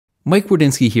Mike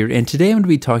Wardinsky here, and today I'm going to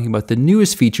be talking about the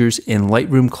newest features in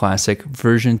Lightroom Classic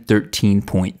version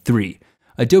 13.3.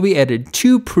 Adobe added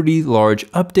two pretty large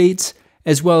updates,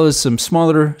 as well as some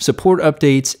smaller support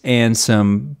updates and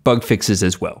some bug fixes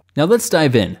as well. Now let's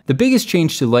dive in. The biggest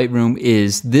change to Lightroom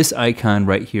is this icon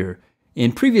right here.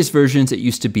 In previous versions, it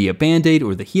used to be a Band-Aid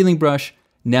or the healing brush.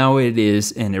 Now it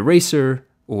is an eraser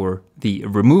or the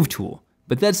remove tool.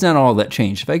 But that's not all that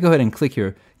changed. If I go ahead and click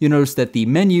here, you'll notice that the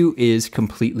menu is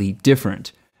completely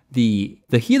different. The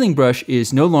healing brush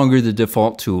is no longer the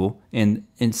default tool, and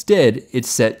instead it's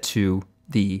set to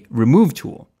the remove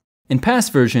tool. In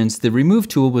past versions, the remove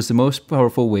tool was the most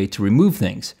powerful way to remove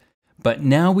things. But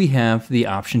now we have the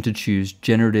option to choose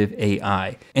generative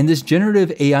AI. And this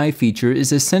generative AI feature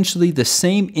is essentially the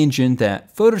same engine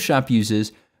that Photoshop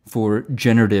uses for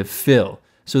generative fill.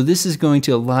 So this is going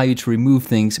to allow you to remove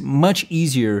things much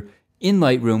easier in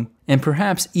Lightroom, and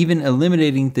perhaps even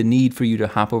eliminating the need for you to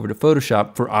hop over to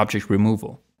Photoshop for object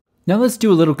removal. Now let's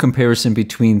do a little comparison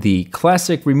between the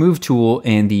Classic Remove tool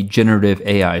and the Generative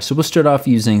AI. So we'll start off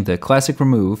using the Classic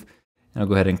Remove, and I'll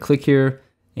go ahead and click here,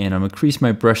 and I'm gonna increase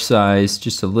my brush size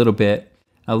just a little bit.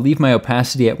 I'll leave my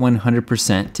opacity at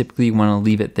 100%. Typically you wanna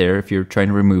leave it there if you're trying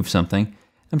to remove something.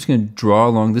 I'm just gonna draw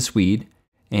along this weed,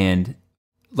 and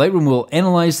Lightroom will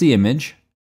analyze the image,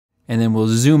 and then we'll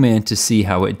zoom in to see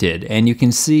how it did. And you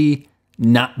can see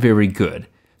not very good.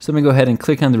 So I'm gonna go ahead and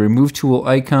click on the remove tool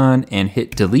icon and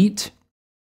hit delete.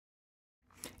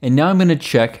 And now I'm gonna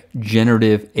check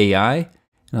generative AI,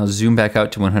 and I'll zoom back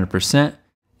out to 100%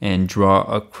 and draw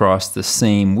across the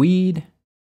same weed.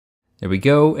 There we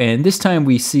go. And this time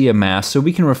we see a mask, so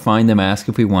we can refine the mask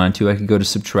if we want to. I could go to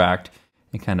subtract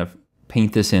and kind of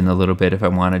paint this in a little bit if I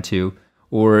wanted to.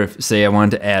 Or if, say, I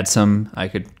wanted to add some, I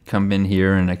could come in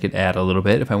here and I could add a little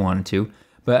bit if I wanted to.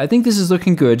 But I think this is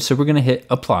looking good, so we're gonna hit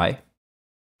apply.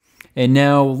 And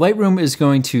now Lightroom is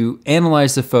going to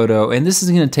analyze the photo, and this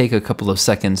is gonna take a couple of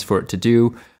seconds for it to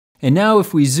do. And now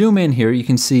if we zoom in here, you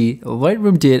can see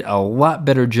Lightroom did a lot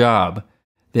better job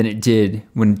than it did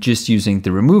when just using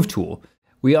the remove tool.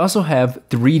 We also have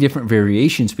 3 different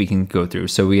variations we can go through.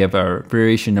 So we have our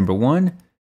variation number 1,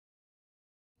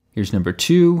 here's number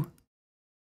 2,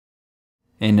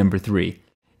 and number 3.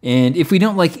 And if we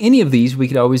don't like any of these, we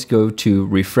could always go to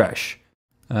refresh.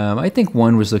 I think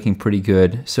 1 was looking pretty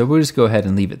good, so we'll just go ahead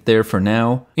and leave it there for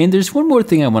now. And there's one more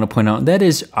thing I want to point out, and that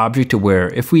is object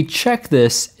aware. If we check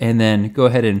this and then go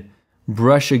ahead and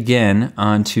brush again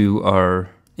onto our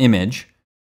image,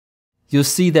 you'll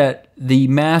see that the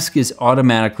mask is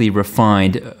automatically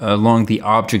refined along the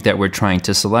object that we're trying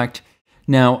to select.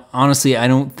 Now, honestly, I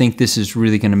don't think this is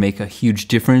really going to make a huge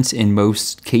difference in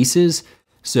most cases.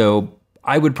 So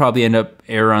I would probably end up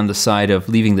err on the side of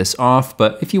leaving this off,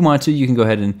 but if you want to, you can go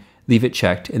ahead and leave it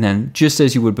checked, and then just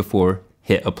as you would before,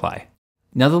 hit apply.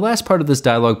 Now the last part of this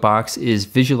dialog box is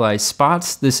visualize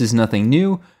spots. This is nothing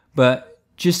new, but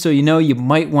just so you know, you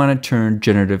might want to turn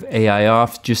generative AI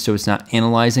off just so it's not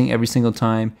analyzing every single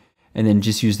time, and then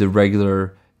just use the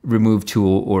regular remove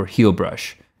tool or heal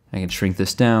brush. I can shrink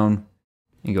this down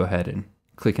and go ahead and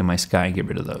click in my sky and get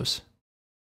rid of those.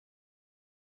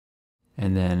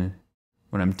 And then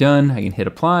when I'm done, I can hit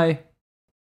apply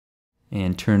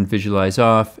and turn visualize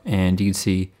off, and you can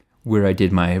see where I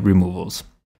did my removals.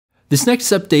 This next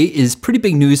update is pretty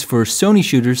big news for Sony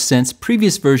shooters since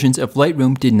previous versions of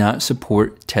Lightroom did not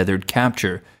support tethered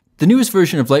capture. The newest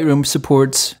version of Lightroom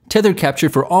supports tethered capture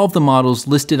for all of the models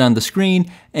listed on the screen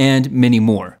and many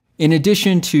more. In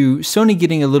addition to Sony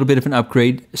getting a little bit of an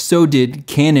upgrade, so did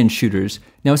Canon shooters.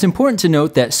 Now it's important to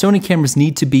note that Sony cameras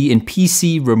need to be in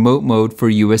PC remote mode for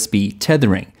USB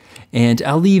tethering. And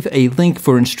I'll leave a link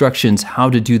for instructions how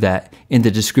to do that in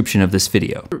the description of this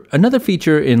video. Another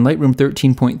feature in Lightroom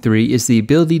 13.3 is the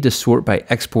ability to sort by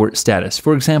export status.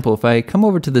 For example, if I come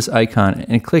over to this icon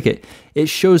and click it, it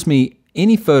shows me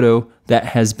any photo that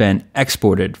has been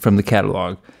exported from the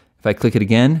catalog. If I click it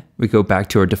again, we go back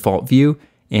to our default view,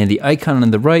 and the icon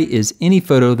on the right is any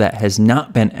photo that has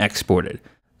not been exported.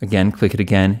 Again, click it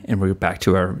again, and we're back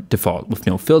to our default with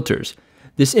no filters.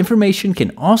 This information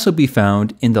can also be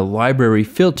found in the library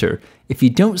filter. If you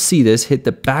don't see this, hit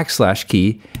the #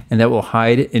 key, and that will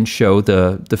hide and show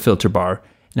the filter bar.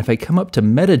 And if I come up to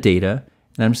metadata,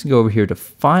 and I'm just gonna go over here to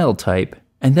file type,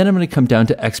 and then I'm gonna come down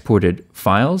to exported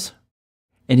files,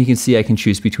 and you can see I can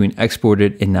choose between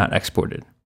exported and not exported.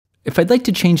 If I'd like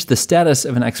to change the status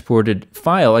of an exported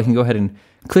file, I can go ahead and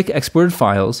click exported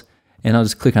files, and I'll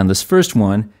just click on this first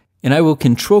one, and I will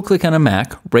control click on a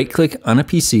Mac, right click on a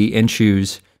PC, and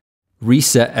choose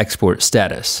reset export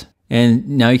status. And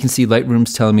now you can see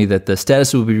Lightroom's telling me that the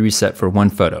status will be reset for one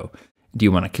photo. Do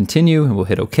you want to continue? And we'll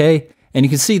hit OK. And you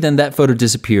can see then that photo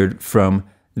disappeared from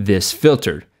this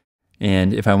filter.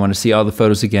 And if I want to see all the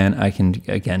photos again, I can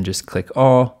again just click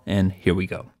all, and here we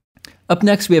go. Up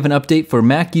next, we have an update for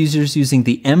Mac users using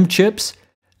the M chips.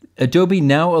 Adobe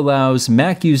now allows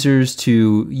Mac users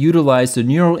to utilize the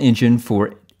neural engine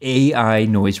for AI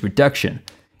noise reduction.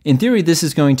 In theory, this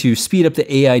is going to speed up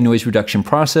the AI noise reduction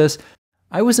process.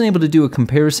 I wasn't able to do a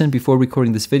comparison before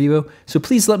recording this video, so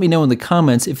please let me know in the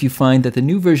comments if you find that the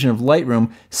new version of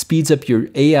Lightroom speeds up your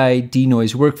AI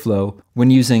denoise workflow when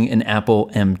using an Apple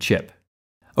M chip.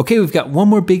 Okay, we've got one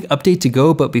more big update to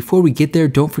go, but before we get there,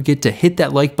 don't forget to hit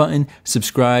that like button,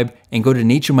 subscribe, and go to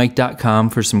naturemike.com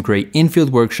for some great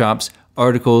in-field workshops,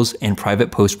 articles, and private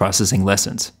post-processing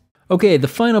lessons. Okay, the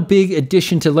final big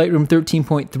addition to Lightroom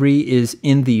 13.3 is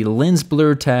in the Lens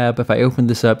Blur tab. If I open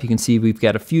this up, you can see we've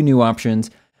got a few new options.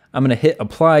 I'm gonna hit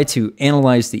Apply to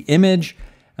analyze the image.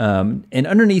 And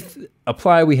underneath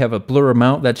Apply, we have a blur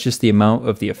amount. That's just the amount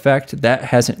of the effect. That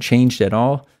hasn't changed at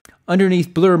all.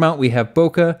 Underneath blur amount, we have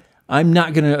bokeh. I'm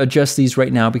not gonna adjust these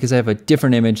right now because I have a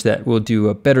different image that will do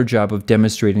a better job of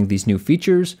demonstrating these new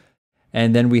features.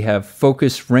 And then we have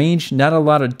focus range. Not a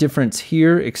lot of difference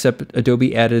here, except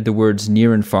Adobe added the words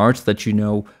near and far to let you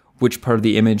know which part of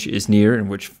the image is near and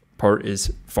which part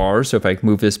is far. So if I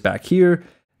move this back here,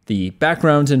 the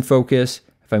background's in focus.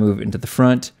 If I move it into the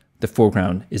front, the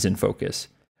foreground is in focus.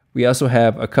 We also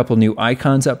have a couple new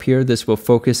icons up here. This will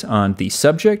focus on the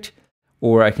subject,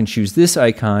 or I can choose this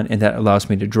icon and that allows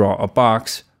me to draw a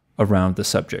box around the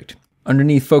subject.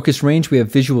 Underneath focus range, we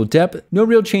have visual depth. No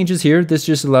real changes here. This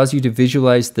just allows you to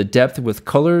visualize the depth with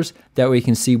colors. That way you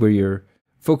can see where your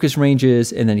focus range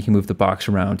is, and then you can move the box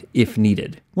around if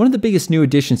needed. One of the biggest new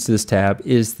additions to this tab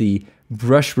is the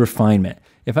brush refinement.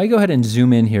 If I go ahead and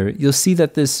zoom in here, you'll see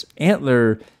that this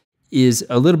antler is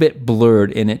a little bit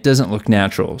blurred and it doesn't look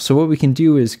natural. So what we can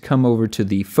do is come over to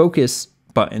the focus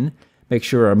button, make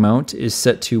sure our mount is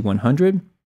set to 100,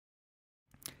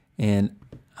 and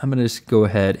I'm gonna just go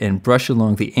ahead and brush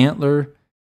along the antler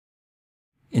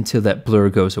until that blur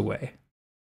goes away.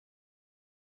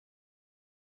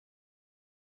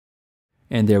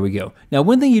 And there we go. Now,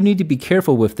 one thing you need to be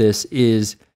careful with this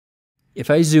is, if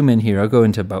I zoom in here, I'll go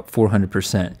into about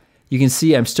 400%. You can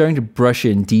see I'm starting to brush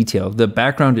in detail. The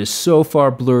background is so far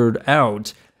blurred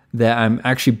out that I'm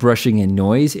actually brushing in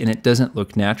noise and it doesn't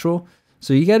look natural.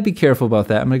 So you gotta be careful about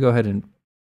that. I'm gonna go ahead and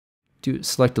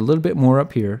select a little bit more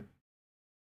up here.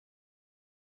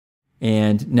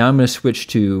 And now I'm going to switch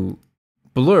to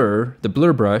blur, the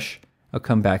blur brush. I'll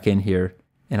come back in here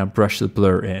and I'll brush the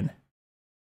blur in.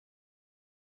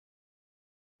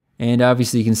 And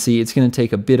obviously you can see it's going to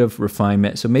take a bit of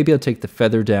refinement. So maybe I'll take the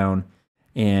feather down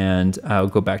and I'll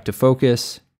go back to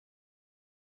focus.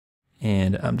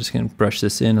 And I'm just going to brush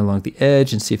this in along the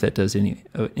edge and see if that does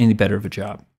any better of a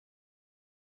job.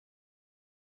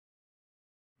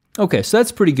 Okay, so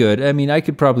that's pretty good. I mean, I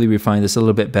could probably refine this a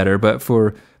little bit better, but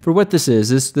for what this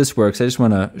is, this works. I just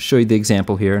want to show you the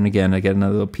example here. And again, I get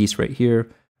another little piece right here,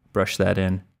 brush that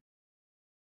in.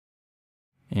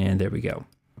 And there we go.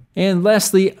 And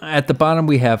lastly, at the bottom,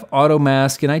 we have auto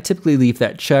mask, and I typically leave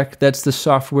that checked. That's the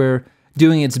software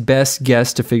doing its best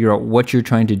guess to figure out what you're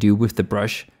trying to do with the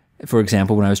brush. For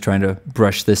example, when I was trying to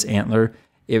brush this antler,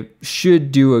 it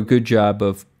should do a good job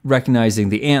of recognizing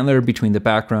the antler between the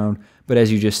background. But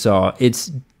as you just saw, it's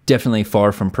definitely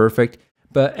far from perfect.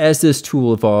 But as this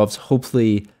tool evolves,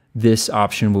 hopefully this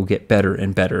option will get better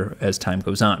and better as time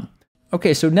goes on.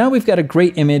 Okay, so now we've got a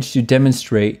great image to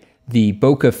demonstrate the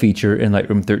bokeh feature in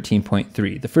Lightroom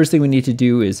 13.3. The first thing we need to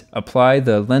do is apply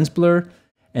the lens blur,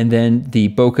 and then the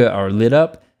bokeh are lit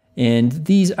up. And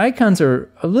these icons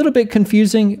are a little bit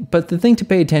confusing, but the thing to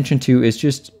pay attention to is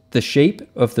just the shape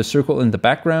of the circle in the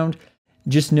background.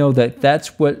 Just know that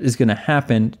that's what is going to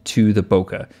happen to the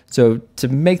bokeh. So to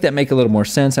make that make a little more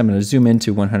sense, I'm going to zoom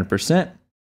into 100%.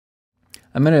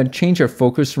 I'm going to change our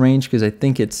focus range because I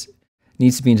think it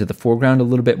needs to be into the foreground a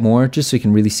little bit more, just so you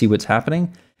can really see what's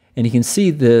happening. And you can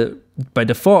see by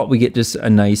default, we get just a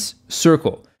nice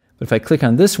circle. But if I click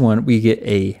on this one, we get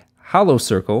a hollow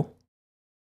circle.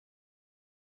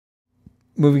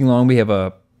 Moving along, we have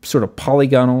a sort of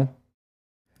polygonal,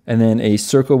 and then a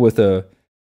circle with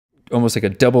almost like a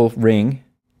double ring,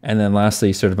 and then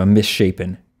lastly, sort of a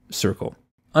misshapen circle.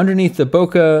 Underneath the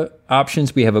bokeh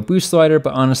options, we have a boost slider,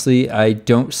 but honestly, I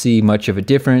don't see much of a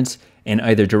difference in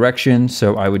either direction,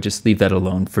 so I would just leave that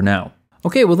alone for now.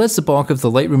 Okay, well that's the bulk of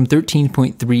the Lightroom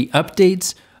 13.3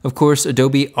 updates. Of course,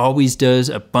 Adobe always does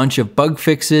a bunch of bug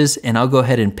fixes, and I'll go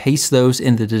ahead and paste those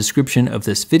in the description of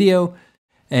this video.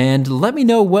 And let me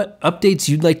know what updates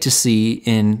you'd like to see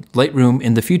in Lightroom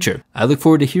in the future. I look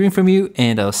forward to hearing from you,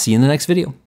 and I'll see you in the next video.